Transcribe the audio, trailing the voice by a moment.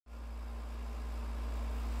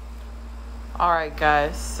Alright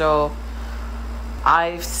guys, so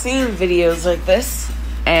I've seen videos like this,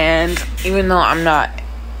 and even though I'm not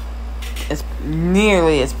as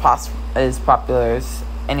nearly as popular as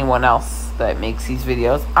anyone else that makes these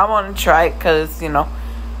videos, I want to try it because,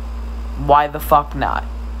 why the fuck not?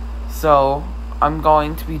 So, I'm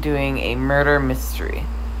going to be doing a murder mystery.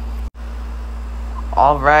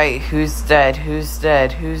 Alright, who's dead? Who's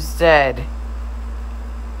dead? Who's dead?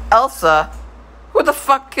 Elsa? Who the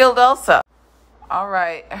fuck killed Elsa?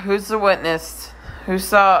 Alright, who's the witness? Who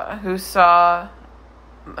found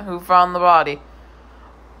the body?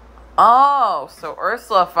 Oh, so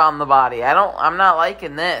Ursula found the body. I'm not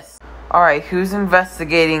liking this. Alright, who's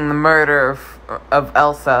investigating the murder of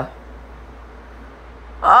Elsa?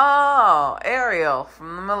 Oh, Ariel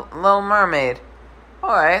from the Little Mermaid.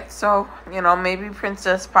 Alright, so, maybe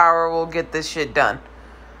Princess Power will get this shit done.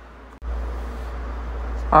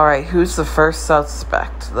 Alright, who's the first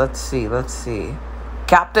suspect? Let's see.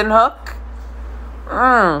 Captain Hook?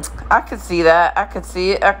 I could see that. I could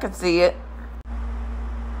see it.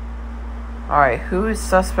 Alright, who is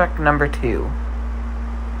suspect number 2?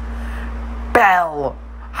 Belle!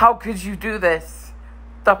 How could you do this?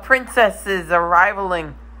 The princesses are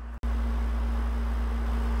rivaling.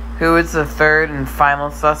 Who is the third and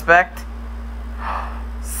final suspect?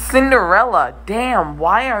 Cinderella. Damn,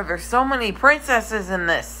 why are there so many princesses in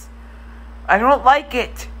this? I don't like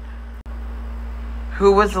it.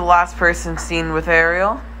 Who was the last person seen with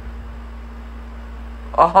Ariel?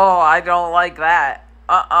 Oh, I don't like that.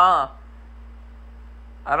 I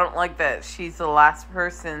don't like that she's the last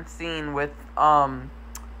person seen with Elsa,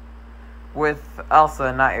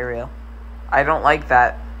 not Ariel. I don't like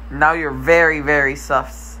that. Now you're very, very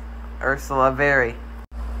sus, Ursula, very.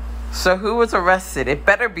 So who was arrested? It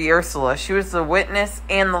better be Ursula. She was the witness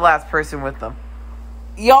and the last person with them.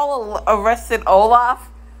 Y'all arrested Olaf?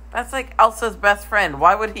 That's like Elsa's best friend.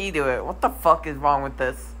 Why would he do it? What the fuck is wrong with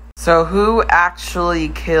this? So who actually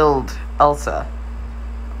killed Elsa?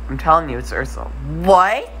 I'm telling you, it's Ursula.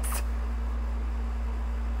 What?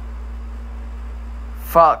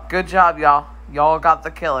 Fuck. Good job, y'all. Y'all got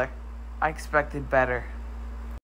the killer. I expected better.